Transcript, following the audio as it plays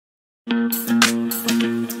Welcome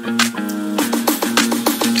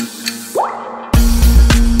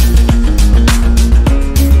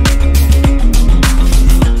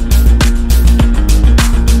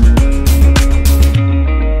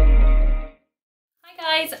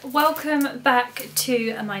back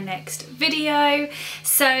to my next video.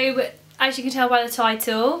 So as you can tell by the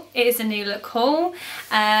title, it is a new look haul.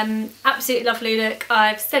 Absolutely lovely look.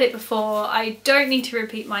 I've said it before, I don't need to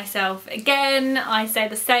repeat myself again. I say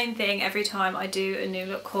the same thing every time I do a new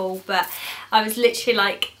look haul, but I was literally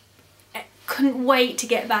like, couldn't wait to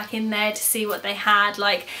get back in there to see what they had.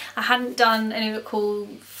 Like, I hadn't done a new look haul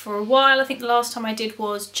for a while. I think the last time I did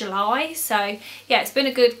was July, so yeah, it's been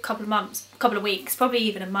a good couple of months, couple of weeks, probably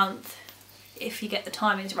even a month if you get the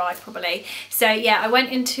timings right, probably. So yeah, I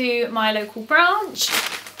went into my local branch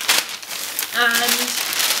and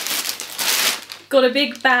got a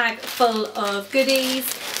big bag full of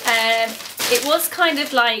goodies. It was kind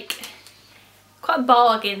of like quite a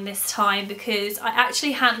bargain this time because I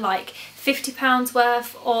actually had like £50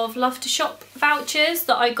 worth of Love to Shop vouchers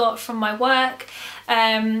that I got from my work.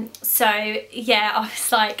 So yeah, I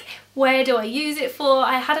was like, where do I use it for?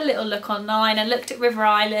 I had a little look online, I looked at River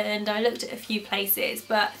Island, I looked at a few places,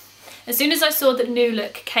 but as soon as I saw that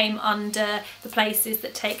Newlook came under the places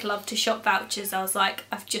that take Love to Shop vouchers, I was like,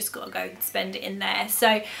 I've just got to go and spend it in there.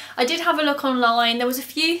 So I did have a look online. There was a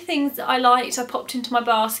few things that I liked, I popped into my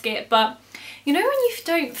basket, but you know when you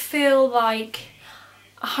don't feel like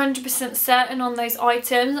 100% certain on those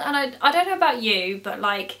items, and I don't know about you, but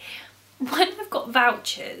like when I've got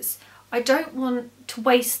vouchers, I don't want to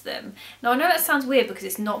waste them. Now I know that sounds weird because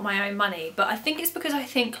it's not my own money, but I think it's because I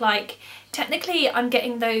think like technically I'm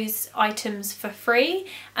getting those items for free,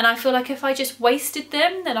 and I feel like if I just wasted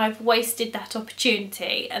them, then I've wasted that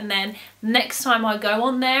opportunity, and then next time I go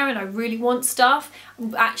on there and I really want stuff,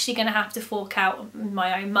 I'm actually going to have to fork out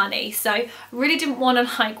my own money. So I really didn't want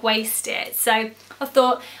to like waste it, so I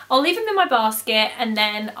thought I'll leave them in my basket and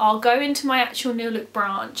then I'll go into my actual New Look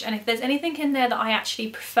branch, and if there's anything in there that I actually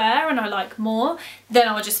prefer and I like more, then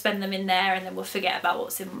I'll just spend them in there and then we'll forget about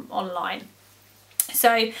what's online.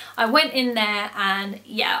 So I went in there and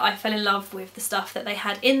yeah, I fell in love with the stuff that they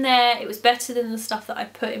had in there. It was better than the stuff that I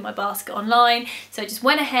put in my basket online. So I just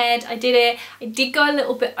went ahead, I did it. I did go a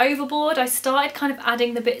little bit overboard. I started kind of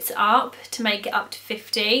adding the bits up to make it up to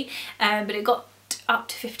 50, but it got up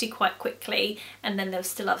to 50 quite quickly, and then there was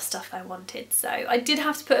still other stuff I wanted, so I did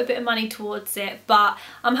have to put a bit of money towards it, but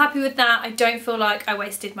I'm happy with that. I don't feel like I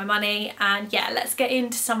wasted my money, and yeah, let's get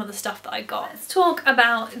into some of the stuff that I got. Let's talk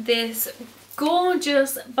about this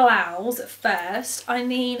gorgeous blouse first. I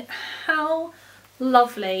mean, how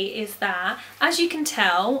lovely is that? As you can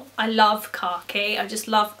tell, I love khaki. I just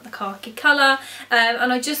love the khaki colour,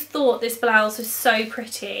 and I just thought this blouse was so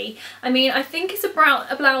pretty. I mean, I think it's a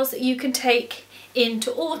blouse that you can take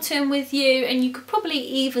into autumn with you, and you could probably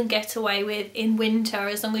even get away with in winter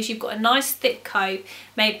as long as you've got a nice thick coat,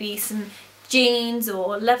 maybe some jeans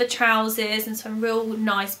or leather trousers and some real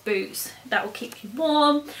nice boots that will keep you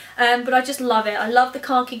warm. But I just love it. I love the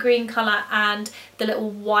khaki green colour and the little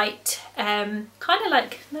white kind of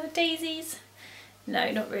like, no, daisies,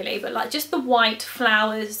 no, not really, but like just the white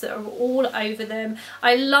flowers that are all over them.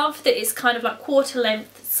 I love that it's kind of like quarter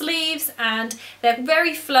length sleeves, and they're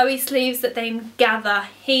very flowy sleeves that then gather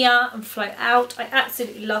here and float out. I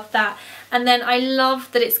absolutely love that. And then I love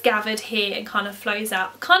that it's gathered here and kind of flows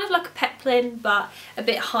out, kind of like a peplin but a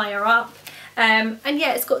bit higher up. And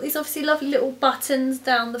yeah, it's got these obviously lovely little buttons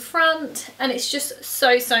down the front, and it's just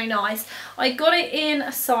so nice. I got it in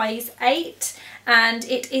a size 8 and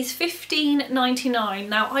it is $15.99.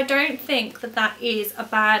 Now I don't think that that is a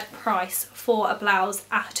bad price for a blouse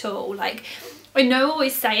at all. Like, I know I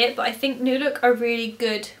always say it, but I think New Look are really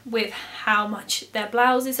good with how much their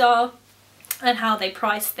blouses are and how they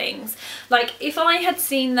price things. Like, if I had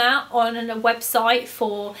seen that on a website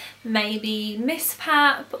for maybe Miss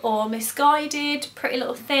Pap or Misguided, Pretty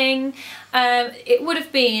Little Thing, it would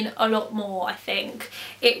have been a lot more, I think.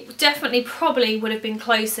 It definitely probably would have been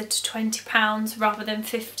closer to £20 rather than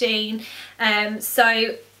 15.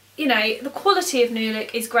 So, you know, the quality of New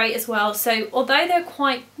Look is great as well. So although they're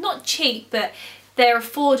quite, not cheap, but they're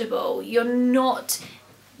affordable, you're not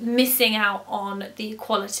missing out on the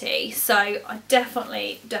quality. So I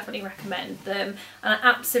definitely recommend them, and I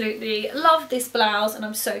absolutely love this blouse, and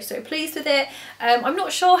I'm so pleased with it. I'm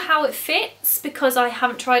not sure how it fits because I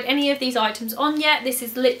haven't tried any of these items on yet. This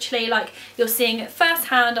is literally like you're seeing it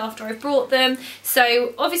firsthand after I've brought them.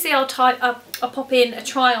 So obviously I'll pop in a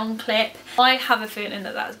try on clip. I have a feeling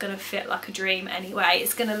that that's going to fit like a dream anyway.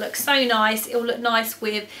 It's going to look so nice. It will look nice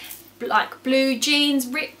with like blue jeans,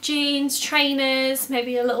 ripped jeans, trainers,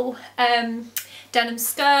 maybe a little denim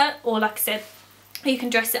skirt, or like I said, you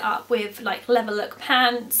can dress it up with like leather look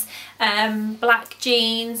pants, black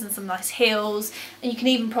jeans and some nice heels, and you can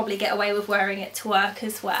even probably get away with wearing it to work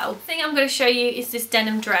as well. The thing I'm going to show you is this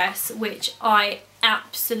denim dress, which I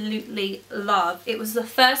absolutely love. It was the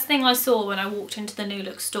first thing I saw when I walked into the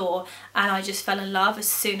Newlook store, and I just fell in love as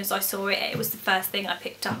soon as I saw it. It was the first thing I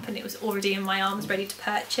picked up, and it was already in my arms ready to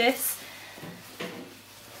purchase.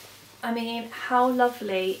 I mean, how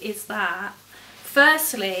lovely is that?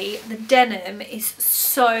 Firstly, the denim is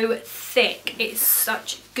so thick. It's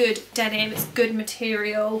such good denim, it's good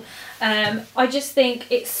material. I just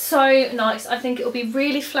think it's so nice. I think it'll be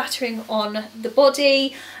really flattering on the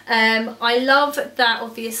body. I love that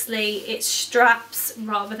obviously it's straps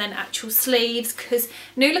rather than actual sleeves, because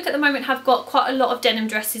Newlook at the moment have got quite a lot of denim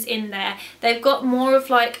dresses in there. They've got more of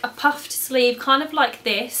like a puffed sleeve, kind of like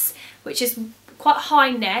this, which is quite high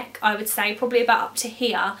neck, I would say, probably about up to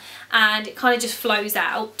here, and it kind of just flows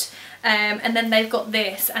out. And then they've got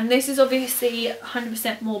this, and this is obviously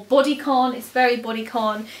 100% more bodycon. It's very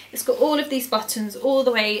bodycon. It's got all of these buttons all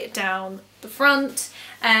the way down the front,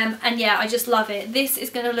 and yeah, I just love it. This is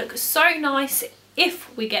going to look so nice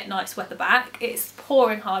if we get nice weather back. It's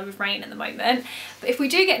pouring hard with rain at the moment, but if we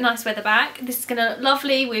do get nice weather back, this is going to look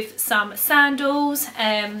lovely with some sandals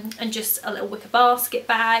and just a little wicker basket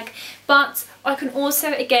bag. But I can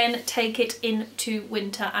also again take it into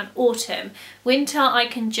winter and autumn. Winter, I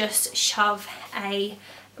can just shove a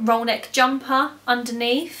roll neck jumper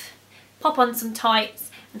underneath, pop on some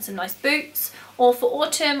tights and some nice boots, or for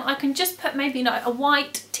autumn I can just put maybe like a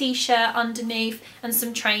white t-shirt underneath and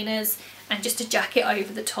some trainers and just a jacket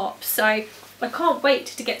over the top. So I can't wait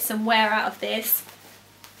to get some wear out of this.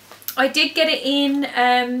 I did get it in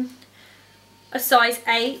a size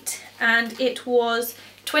 8, and it was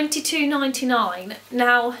 $22.99.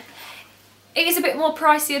 Now, it is a bit more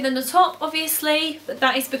pricier than the top, obviously, but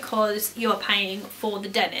that is because you're paying for the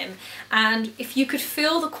denim. And if you could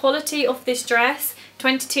feel the quality of this dress,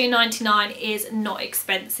 $22.99 is not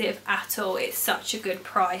expensive at all. It's such a good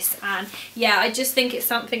price, and yeah, I just think it's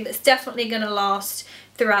something that's definitely going to last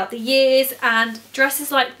throughout the years. And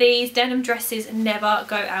dresses like these, denim dresses, never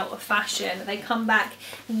go out of fashion. They come back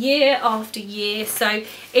year after year. So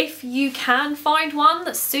if you can find one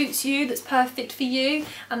that suits you, that's perfect for you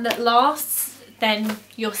and that lasts, then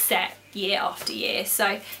you're set year after year.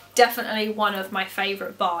 So definitely one of my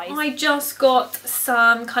favourite buys. I just got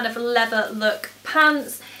some kind of leather look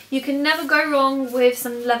pants. You can never go wrong with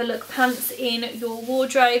some leather look pants in your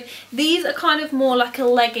wardrobe. These are kind of more like a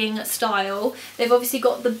legging style. They've obviously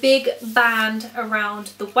got the big band around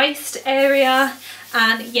the waist area,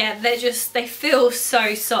 and yeah, they feel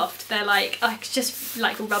so soft. They're like, I could just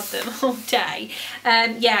like rub them all day.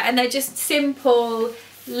 Yeah, and they're just simple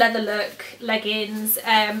leather look leggings.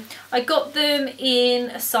 I got them in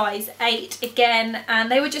a size 8 again,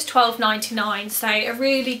 and they were just $12.99, so a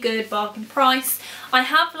really good bargain price. I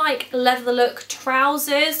have like leather look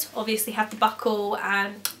trousers, obviously have the buckle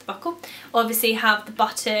and obviously have the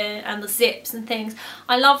button and the zips and things.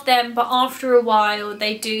 I love them, but after a while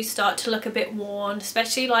they do start to look a bit worn,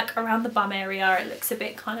 especially like around the bum area. It looks a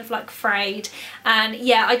bit kind of like frayed, and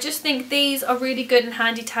yeah, I just think these are really good and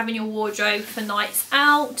handy to have in your wardrobe for nights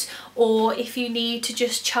out, or if you need to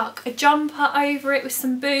just chuck a jumper over it with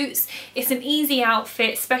some boots. It's an easy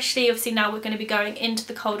outfit, especially obviously now we're going to be going into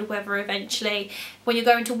the colder weather eventually. When you're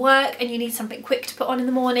going to work and you need something quick to put on in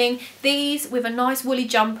the morning, these with a nice woolly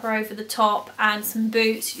jumper over the top and some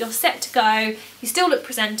boots, you're set to go. You still look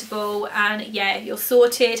presentable, and yeah, you're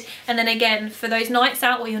sorted. And then again, for those nights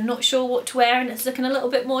out where you're not sure what to wear and it's looking a little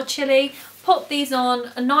bit more chilly, pop these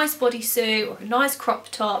on, a nice bodysuit or a nice crop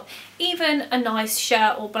top, even a nice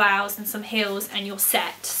shirt or blouse and some heels, and you're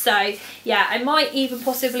set. So yeah, I might even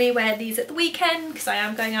possibly wear these at the weekend because I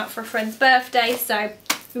am going out for a friend's birthday, so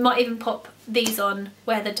we might even pop these on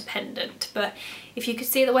weather dependent. But if you could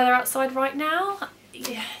see the weather outside right now,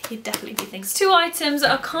 yeah, you'd definitely do things. 2 items that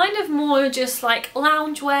are kind of more just like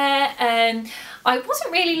loungewear, and I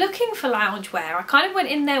wasn't really looking for loungewear. I kind of went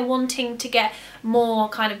in there wanting to get more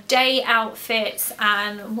kind of day outfits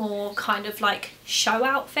and more kind of like show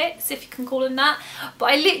outfits, if you can call them that.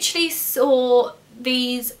 But I literally saw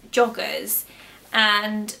these joggers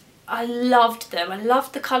and I loved them. I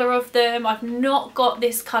loved the colour of them. I've not got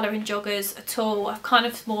this colour in joggers at all. I've kind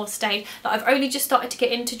of more stayed, like I've only just started to get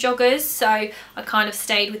into joggers, so I kind of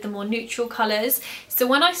stayed with the more neutral colours. So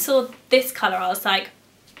when I saw this colour, I was like,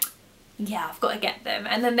 yeah, I've got to get them.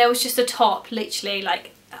 And then there was just a top, literally,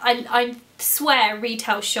 like I swear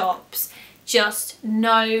retail shops just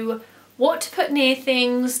know what to put near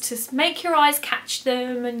things to make your eyes catch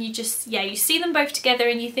them, and you just, yeah, you see them both together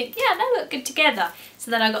and you think, yeah, they look good together.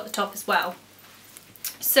 So then I got the top as well.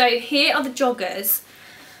 So here are the joggers.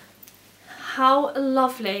 How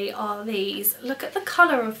lovely are these? Look at the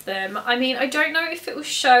colour of them. I mean, I don't know if it will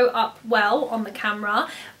show up well on the camera,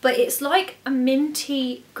 but it's like a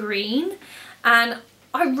minty green, and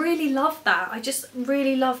I really love that. I just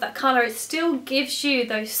really love that colour. It still gives you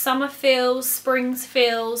those summer feels, springs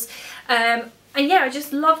feels, and yeah, I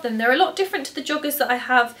just love them. They're a lot different to the joggers that I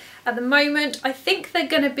have at the moment. I think they're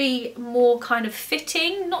going to be more kind of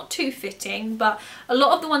fitting, not too fitting, but a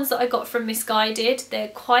lot of the ones that I got from Misguided, they're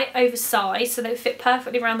quite oversized, so they fit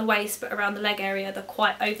perfectly around the waist, but around the leg area they're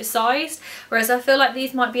quite oversized, whereas I feel like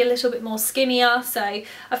these might be a little bit more skinnier, so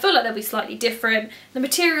I feel like they'll be slightly different. The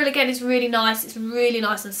material again is really nice. It's really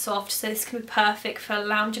nice and soft, so this can be perfect for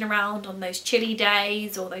lounging around on those chilly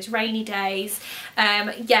days or those rainy days.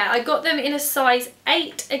 Yeah, I got them in a size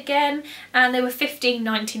 8 again, and they were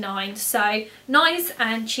 $15.99. So nice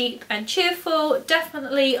and cheap and cheerful,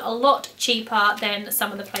 definitely a lot cheaper than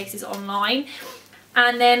some of the places online.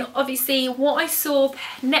 And then obviously what I saw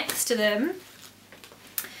next to them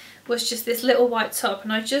was just this little white top,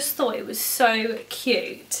 and I just thought it was so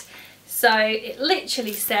cute. So it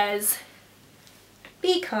literally says,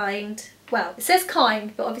 be kind. Well, it says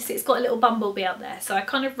kind, but obviously it's got a little bumblebee up there, so I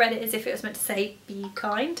kind of read it as if it was meant to say be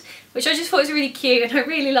kind, which I just thought was really cute, and I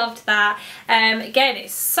really loved that. Again,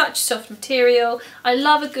 it's such soft material. I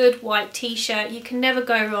love a good white t-shirt. You can never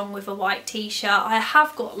go wrong with a white t-shirt. I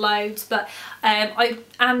have got loads, but I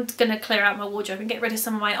am going to clear out my wardrobe and get rid of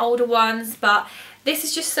some of my older ones, but this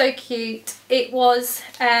is just so cute. It was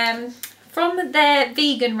from their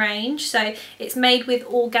vegan range, so it's made with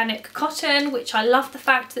organic cotton, which I love the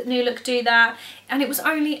fact that Newlook do that, and it was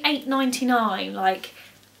only $8.99, like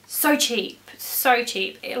so cheap, so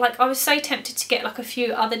cheap. Like I was so tempted to get like a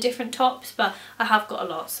few other different tops, but I have got a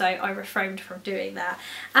lot, so I refrained from doing that.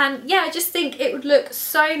 And yeah, I just think it would look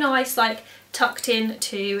so nice like tucked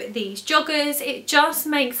into these joggers. It just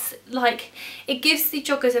makes, like, it gives the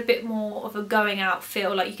joggers a bit more of a going out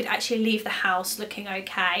feel, like you could actually leave the house looking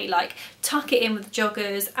okay. Like tuck it in with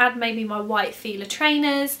joggers, add maybe my white Fila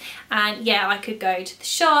trainers, and yeah, I could go to the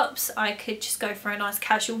shops, I could just go for a nice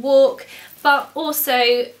casual walk. But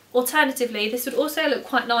also alternatively, this would also look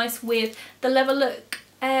quite nice with the Level Look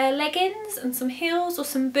leggings and some heels or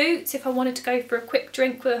some boots if I wanted to go for a quick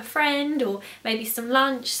drink with a friend or maybe some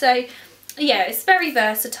lunch. So yeah, it's very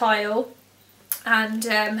versatile, and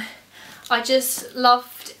I just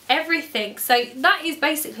loved everything. So that is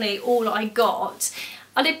basically all I got.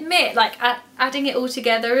 I'll admit, like, adding it all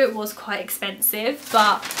together, it was quite expensive,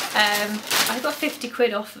 but I got 50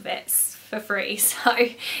 quid off of it for free, so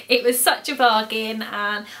it was such a bargain,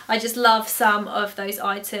 and I just love some of those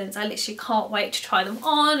items. I literally can't wait to try them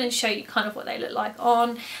on and show you kind of what they look like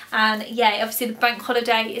on. And yeah, obviously the bank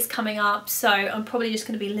holiday is coming up, so I'm probably just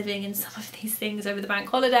going to be living in some of these things over the bank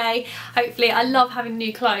holiday. Hopefully. I love having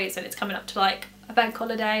new clothes when it's coming up to like a bank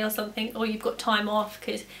holiday or something, or you've got time off,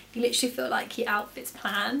 because you literally feel like your outfit's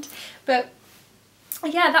planned. But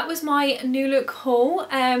yeah, that was my Newlook haul.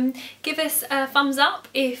 Give us a thumbs up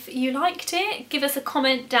if you liked it. Give us a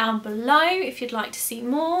comment down below if you'd like to see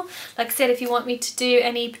more. Like I said, if you want me to do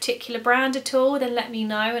any particular brand at all, then let me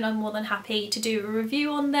know, and I'm more than happy to do a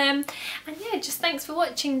review on them. And yeah, just thanks for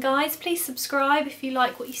watching, guys. Please subscribe if you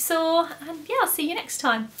like what you saw, and yeah, I'll see you next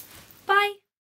time. Bye.